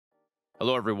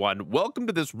Hello, everyone. Welcome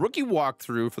to this rookie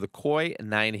walkthrough for the Koi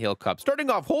 9 Hill Cup. Starting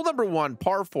off, hole number 1,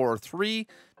 par 4, 3,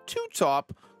 2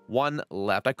 top, 1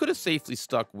 left. I could have safely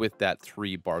stuck with that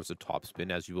 3 bars of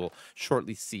topspin, as you will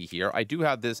shortly see here. I do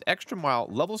have this extra mile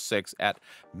level 6 at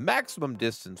maximum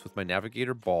distance with my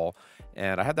navigator ball,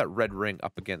 and I have that red ring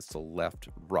up against the left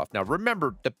rough. Now,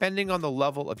 remember, depending on the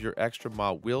level of your extra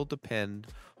mile will depend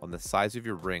on the size of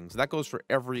your rings. And that goes for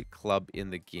every club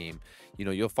in the game. You know,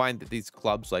 you'll find that these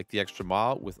clubs like the extra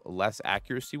mile with less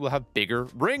accuracy will have bigger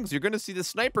rings. You're going to see the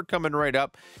sniper coming right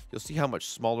up. You'll see how much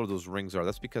smaller those rings are.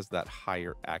 That's because of that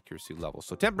higher accuracy level.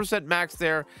 So 10% max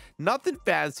there. Nothing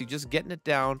fancy, just getting it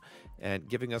down and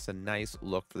giving us a nice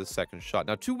look for the second shot.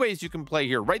 Now, 2 ways you can play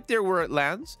here. Right there where it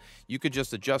lands, you could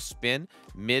just adjust spin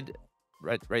mid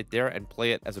right there and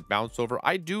play it as a bounce over.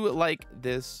 I do like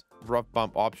this rough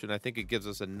bump option. I think it gives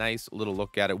us a nice little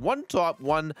look at it. 1 top,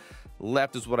 1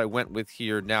 left is what I went with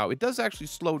here. Now, it does actually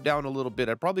slow down a little bit.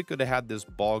 I probably could have had this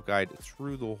ball guide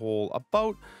through the hole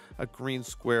about a green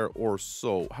square or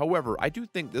so. However, I do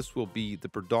think this will be the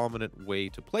predominant way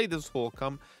to play this hole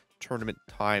come tournament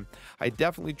time. I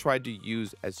definitely tried to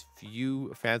use as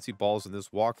few fancy balls in this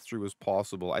walkthrough as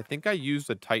possible. I think I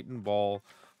used a Titan ball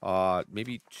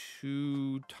maybe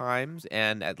 2 times,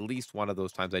 and at least one of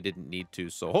those times I didn't need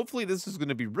to. So hopefully this is going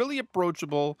to be really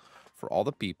approachable for all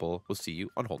the people. We'll see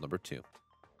you on hole number 2.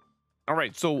 All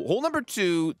right, so hole number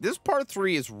 2, this par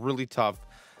 3 is really tough.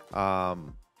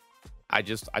 I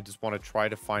just want to try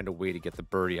to find a way to get the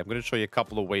birdie. I'm going to show you a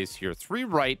couple of ways here. 3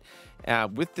 right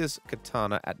with this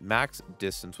katana at max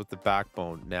distance with the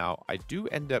backbone. Now, I do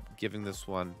end up giving this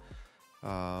one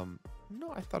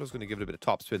no, I thought I was going to give it a bit of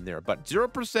topspin there, but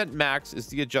 0% max is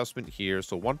the adjustment here,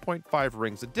 so 1.5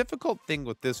 rings. The difficult thing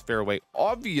with this fairway,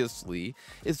 obviously,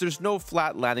 is there's no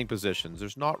flat landing positions.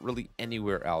 There's not really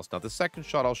anywhere else. Now, the second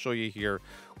shot I'll show you here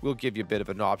will give you a bit of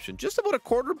an option. Just about a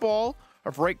quarter ball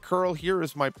of right curl here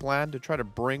is my plan to try to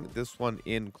bring this one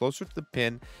in closer to the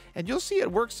pin, and you'll see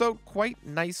it works out quite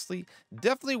nicely.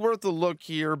 Definitely worth a look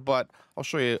here, but I'll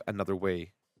show you another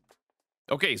way.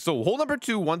 Okay, so hole number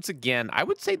 2, once again, I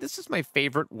would say this is my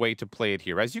favorite way to play it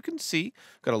here. As you can see,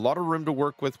 got a lot of room to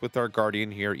work with our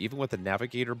Guardian here, even with a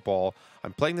navigator ball.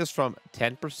 I'm playing this from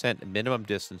 10% minimum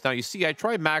distance. Now, you see, I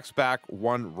try max back,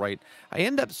 1 right. I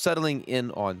end up settling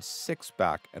in on 6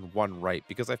 back and 1 right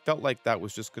because I felt like that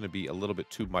was just going to be a little bit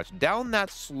too much. Down that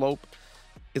slope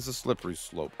is a slippery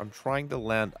slope. I'm trying to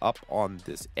land up on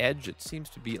this edge. It seems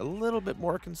to be a little bit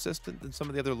more consistent than some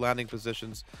of the other landing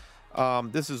positions.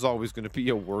 This is always going to be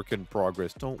a work in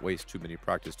progress. Don't waste too many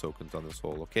practice tokens on this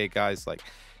hole, okay, guys? Like,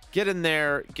 get in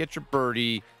there, get your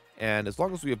birdie, and as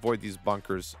long as we avoid these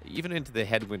bunkers, even into the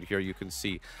headwind here, you can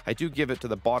see I do give it to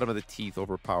the bottom of the teeth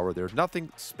over power there.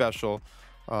 Nothing special.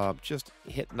 Just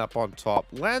hitting up on top.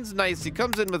 Lands nice. He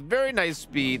comes in with very nice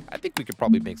speed. I think we could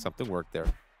probably make something work there.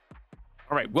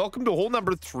 All right, welcome to hole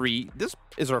number 3. This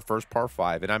is our first par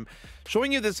 5, and I'm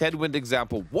showing you this headwind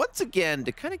example once again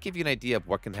to kind of give you an idea of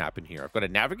what can happen here. I've got a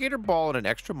navigator ball and an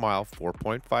extra mile,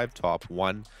 4.5 top,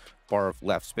 1 bar of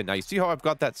left spin. Now, you see how I've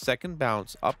got that second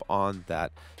bounce up on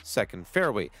that second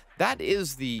fairway. That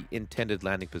is the intended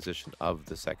landing position of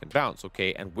the second bounce,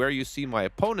 okay? And where you see my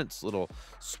opponent's little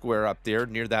square up there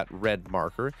near that red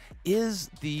marker is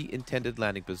the intended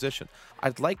landing position.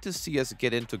 I'd like to see us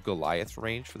get into Goliath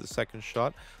range for the second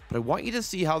shot, but I want you to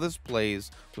see how this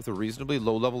plays with a reasonably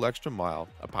low-level extra mile,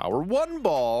 a power 1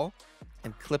 ball,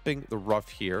 and clipping the rough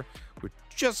here. We're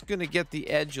just going to get the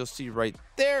edge. You'll see right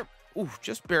there. Ooh,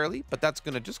 just barely, but that's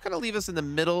going to just kind of leave us in the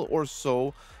middle or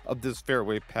so of this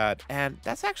fairway pad, and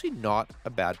that's actually not a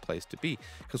bad place to be,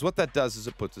 because what that does is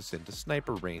it puts us into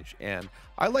sniper range, and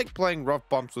I like playing rough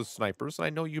bumps with snipers, and I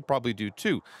know you probably do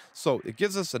too, so it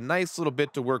gives us a nice little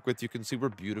bit to work with. You can see we're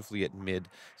beautifully at mid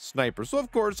sniper, so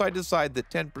of course I decide that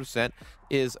 10%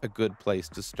 is a good place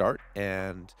to start,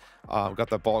 and got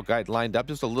that ball guide lined up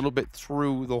just a little bit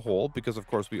through the hole, because of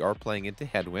course we are playing into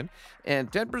headwind,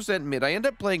 and 10% mid. I end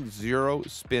up playing 0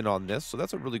 spin on this, so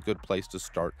that's a really good place to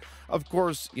start. Of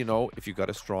course, you know, if you got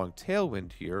a strong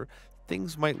tailwind here,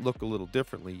 things might look a little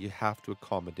differently. You have to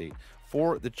accommodate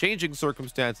for the changing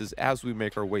circumstances as we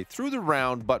make our way through the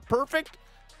round, but perfect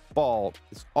ball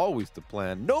is always the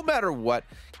plan, no matter what.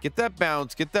 Get that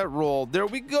bounce, get that roll. There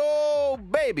we go,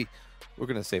 baby. We're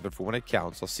going to save it for when it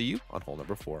counts. I'll see you on hole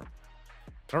number 4.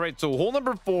 All right, so hole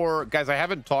number 4, guys, I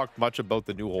haven't talked much about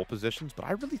the new hole positions, but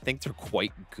I really think they're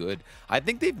quite good. I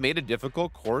think they've made a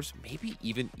difficult course maybe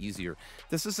even easier.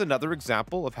 This is another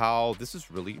example of how this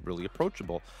is really, really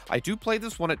approachable. I do play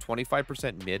this one at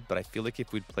 25% mid, but I feel like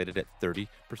if we'd played it at 30%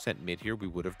 mid here, we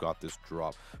would have got this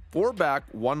drop. 4 back,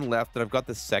 1 left, and I've got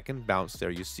the second bounce there.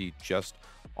 You see just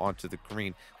onto the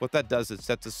green. What that does is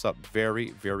sets us up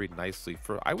very, very nicely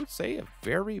for, I would say, a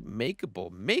very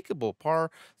makeable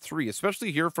par 3,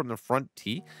 especially here from the front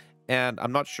tee. And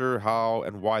I'm not sure how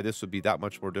and why this would be that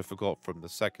much more difficult from the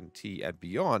second tee and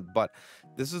beyond, but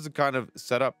this is the kind of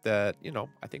setup that,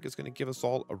 I think is going to give us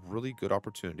all a really good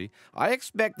opportunity. I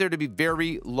expect there to be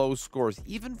very low scores,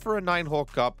 even for a 9-hole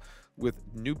cup with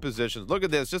new positions. Look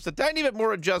at this, just a tiny bit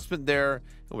more adjustment there,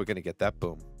 and we're going to get that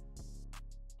boom.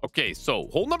 Okay, so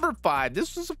hole number 5,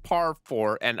 this is a par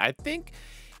 4, and I think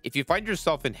if you find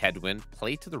yourself in headwind,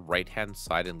 play to the right-hand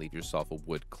side and leave yourself a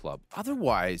wood club.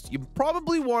 Otherwise, you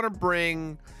probably want to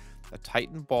bring a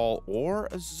Titan ball or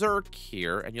a Zerk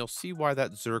here, and you'll see why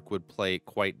that Zerk would play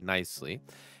quite nicely.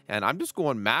 And I'm just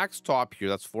going max top here.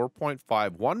 That's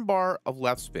 4.5, 1 bar of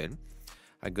left spin.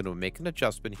 I'm going to make an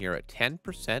adjustment here at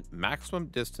 10% maximum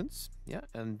distance. Yeah,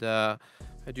 and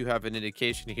I do have an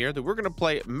indication here that we're going to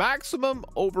play maximum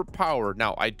overpower.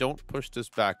 Now, I don't push this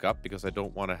back up because I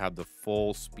don't want to have the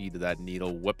full speed of that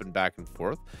needle whipping back and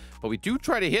forth. But we do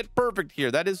try to hit perfect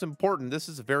here. That is important. This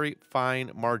is a very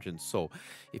fine margin. So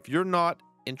if you're not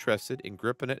interested in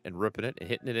gripping it and ripping it and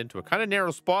hitting it into a kind of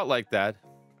narrow spot like that,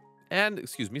 and,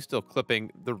 excuse me, still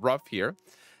clipping the rough here,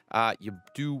 you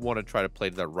do want to try to play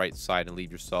to that right side and leave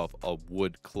yourself a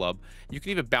wood club. You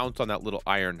can even bounce on that little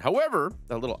iron. However,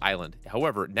 that little island.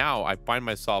 However, now I find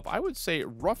myself, I would say,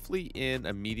 roughly in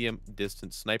a medium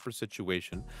distance sniper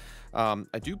situation.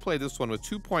 I do play this one with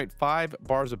 2.5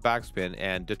 bars of backspin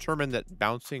and determine that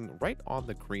bouncing right on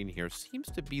the green here seems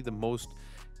to be the most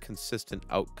consistent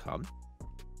outcome.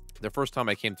 The first time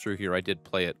I came through here, I did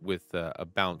play it with a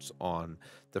bounce on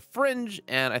the fringe,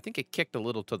 and I think it kicked a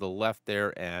little to the left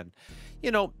there. And,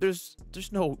 there's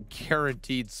no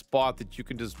guaranteed spot that you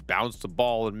can just bounce the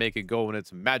ball and make it go in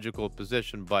its magical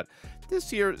position. But this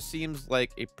here seems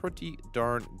like a pretty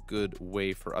darn good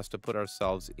way for us to put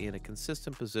ourselves in a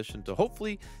consistent position to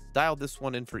hopefully dial this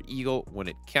one in for eagle when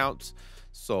it counts.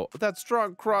 So that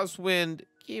strong crosswind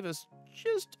gave us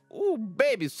just, oh,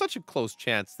 baby, such a close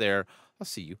chance there. I'll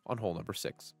see you on hole number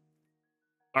 6.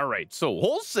 All right, so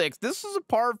hole 6, this is a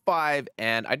par 5,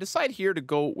 and I decide here to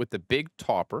go with the big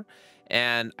topper,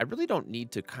 and I really don't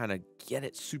need to kind of get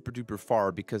it super duper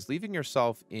far because leaving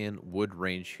yourself in wood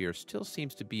range here still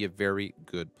seems to be a very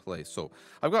good play. So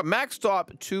I've got max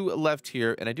top to left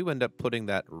here, and I do end up putting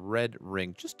that red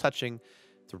ring just touching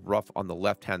the rough on the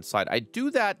left-hand side. I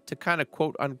do that to kind of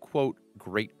quote-unquote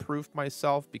great proof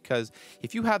myself, because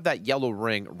if you have that yellow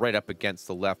ring right up against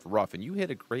the left rough and you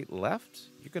hit a great left,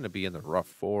 you're going to be in the rough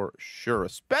for sure,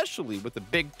 especially with the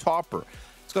big topper.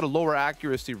 It's got a lower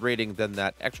accuracy rating than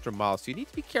that extra mile, so you need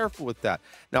to be careful with that.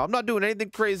 Now, I'm not doing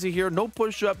anything crazy here. No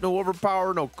push-up, no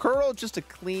overpower, no curl, just a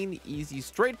clean, easy,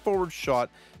 straightforward shot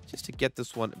just to get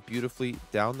this one beautifully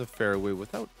down the fairway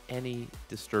without any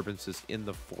disturbances in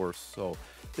the force. So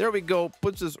there we go.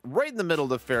 Puts us right in the middle of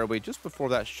the fairway just before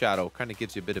that shadow. Kind of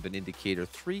gives you a bit of an indicator.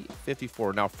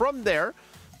 354. Now, from there,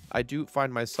 I do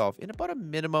find myself in about a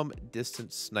minimum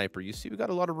distance sniper. You see, we got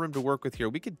a lot of room to work with here.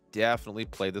 We could definitely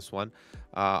play this one.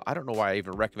 I don't know why I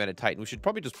even recommended Titan. We should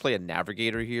probably just play a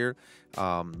navigator here.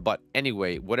 But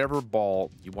anyway, whatever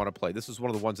ball you want to play. This is one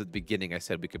of the ones at the beginning I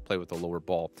said we could play with a lower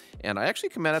ball. And I actually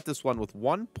come at this one with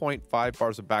 1.5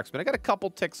 bars of backspin. I got a couple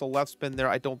ticks of left spin there.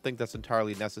 I don't think that's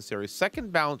entirely necessary.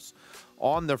 Second bounce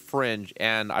on the fringe,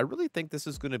 and I really think this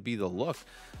is going to be the look,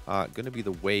 going to be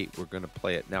the way we're going to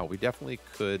play it. Now, we definitely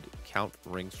could count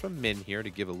rings from min here to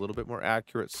give a little bit more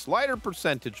accurate slider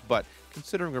percentage, but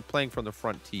considering we're playing from the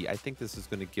front tee, I think this is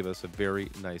going to give us a very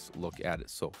nice look at it.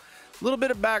 So a little bit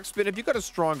of backspin. If you've got a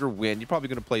stronger wind, you're probably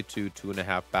going to play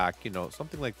 2.5 back,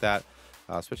 something like that.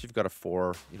 Especially if you've got a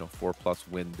 4+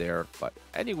 wind there. But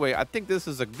anyway, I think this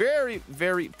is a very,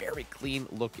 very, very clean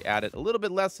look at it. A little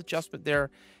bit less adjustment there,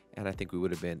 and I think we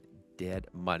would have been dead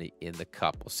money in the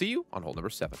cup. We'll see you on hole number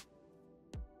 7.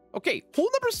 Okay, hole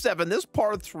number 7, this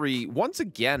par 3. Once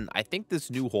again, I think this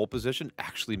new hole position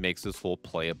actually makes this hole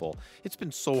playable. It's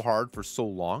been so hard for so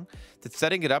long that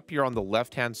setting it up here on the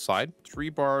left-hand side, 3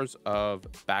 bars of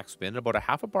backspin, about a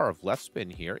half a bar of left spin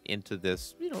here into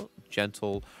this,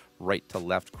 gentle right to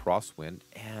left crosswind,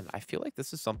 and I feel like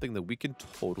this is something that we can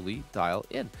totally dial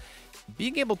in.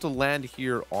 Being able to land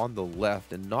here on the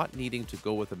left and not needing to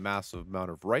go with a massive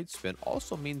amount of right spin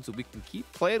also means that we can keep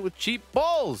playing with cheap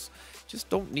balls. Just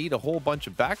don't need a whole bunch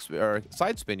of backspin or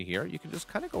side spin here. You can just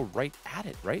kind of go right at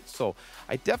it, right? So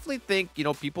I definitely think,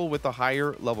 people with a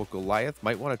higher level Goliath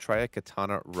might want to try a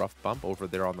Katana rough bump over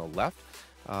there on the left.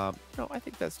 I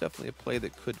think that's definitely a play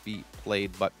that could be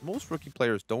played, but most rookie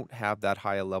players don't have that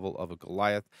high a level of a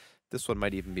Goliath. This one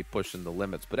might even be pushing the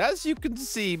limits. But as you can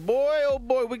see, boy, oh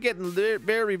boy, we're getting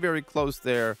very, very close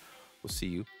there. We'll see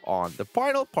you on the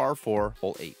final par 4,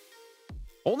 hole 8.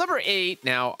 Hole number 8.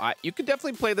 Now, you could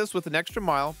definitely play this with an extra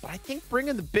mile, but I think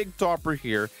bringing the big topper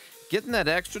here, getting that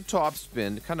extra top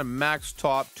spin, kind of max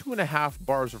top, 2.5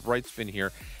 bars of right spin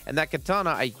here. And that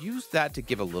katana, I used that to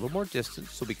give a little more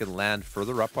distance so we can land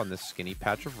further up on this skinny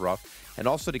patch of rough, and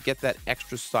also to get that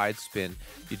extra side spin.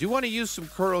 You do want to use some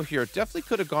curl here. Definitely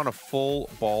could have gone a full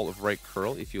ball of right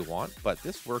curl if you want, but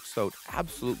this works out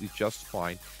absolutely just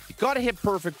fine. You got to hit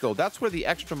perfect, though. That's where the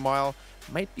extra mile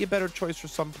might be a better choice for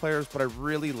some players, but I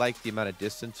really like the amount of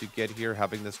distance you get here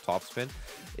having this top spin.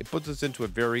 It puts us into a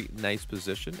very nice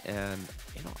position, and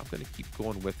I'm going to keep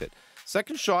going with it.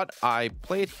 Second shot, I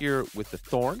play it here with the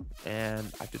Thorn,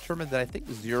 and I've determined that I think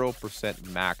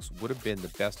 0% max would have been the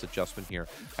best adjustment here.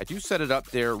 I do set it up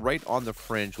there right on the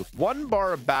fringe with 1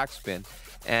 bar of backspin,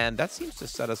 and that seems to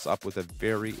set us up with a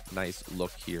very nice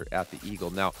look here at the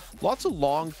Eagle. Now, lots of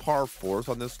long par 4s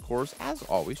on this course, as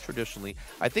always, traditionally.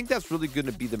 I think that's really going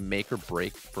to be the make or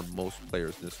break for most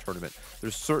players in this tournament.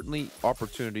 There's certainly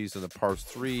opportunities in the par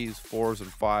 3s, 4s,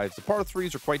 and 5s. The par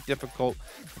 3s are quite difficult.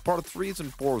 The par 3s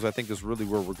and 4s, I think, is really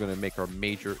where we're going to make our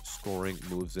major scoring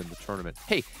moves in the tournament.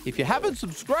 Hey, if you haven't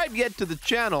subscribed yet to the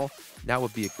channel, now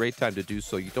would be a great time to do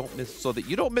so. So that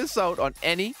you don't miss out on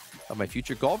any of my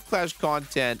future Golf Clash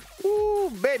content.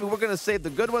 Ooh, baby, we're going to save the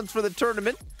good ones for the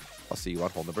tournament. I'll see you on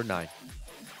hole number 9.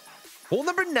 Hole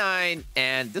number 9,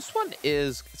 and this one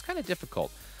it's kind of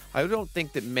difficult. I don't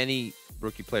think that many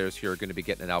rookie players here are going to be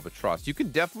getting an albatross. You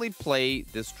can definitely play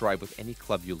this drive with any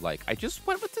club you like. I just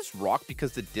went with this rock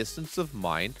because the distance of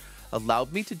mine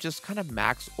allowed me to just kind of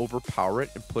max overpower it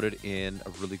and put it in a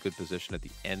really good position at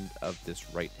the end of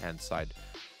this right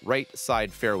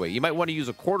side fairway. You might want to use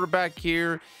a quarterback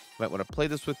here. You might want to play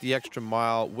this with the extra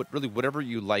mile. Whatever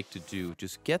you like to do,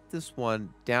 just get this one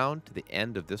down to the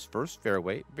end of this first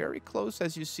fairway, very close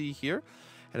as you see here,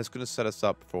 and it's going to set us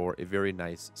up for a very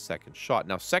nice second shot.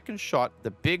 Now, second shot,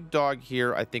 the big dog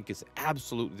here, I think is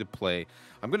absolutely the play.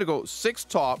 I'm going to go 6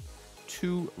 top,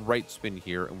 2 right spin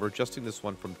here, and we're adjusting this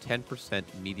one from 10%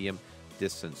 medium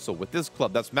distance. So with this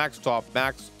club, that's max top,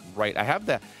 max right. I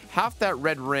have half that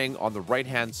red ring on the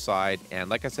right-hand side, and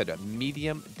like I said, a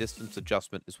medium distance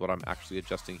adjustment is what I'm actually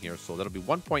adjusting here. So that'll be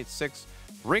 1.6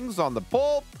 rings on the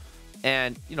pull,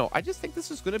 and I just think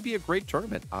this is going to be a great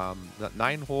tournament. That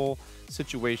 9-hole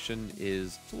situation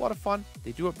it's a lot of fun.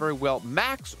 They do it very well.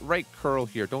 Max right curl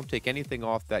here. Don't take anything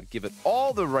off that. Give it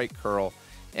all the right curl.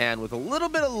 And with a little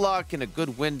bit of luck and a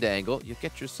good wind angle, you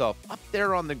get yourself up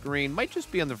there on the green. Might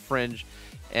just be on the fringe.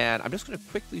 And I'm just going to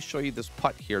quickly show you this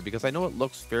putt here because I know it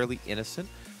looks fairly innocent,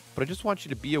 but I just want you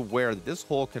to be aware that this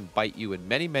hole can bite you in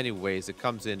many, many ways. It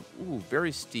comes in,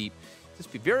 very steep.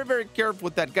 Just be very, very careful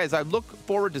with that, guys. I look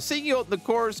forward to seeing you out in the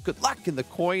course. Good luck in the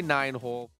Koi 9 hole.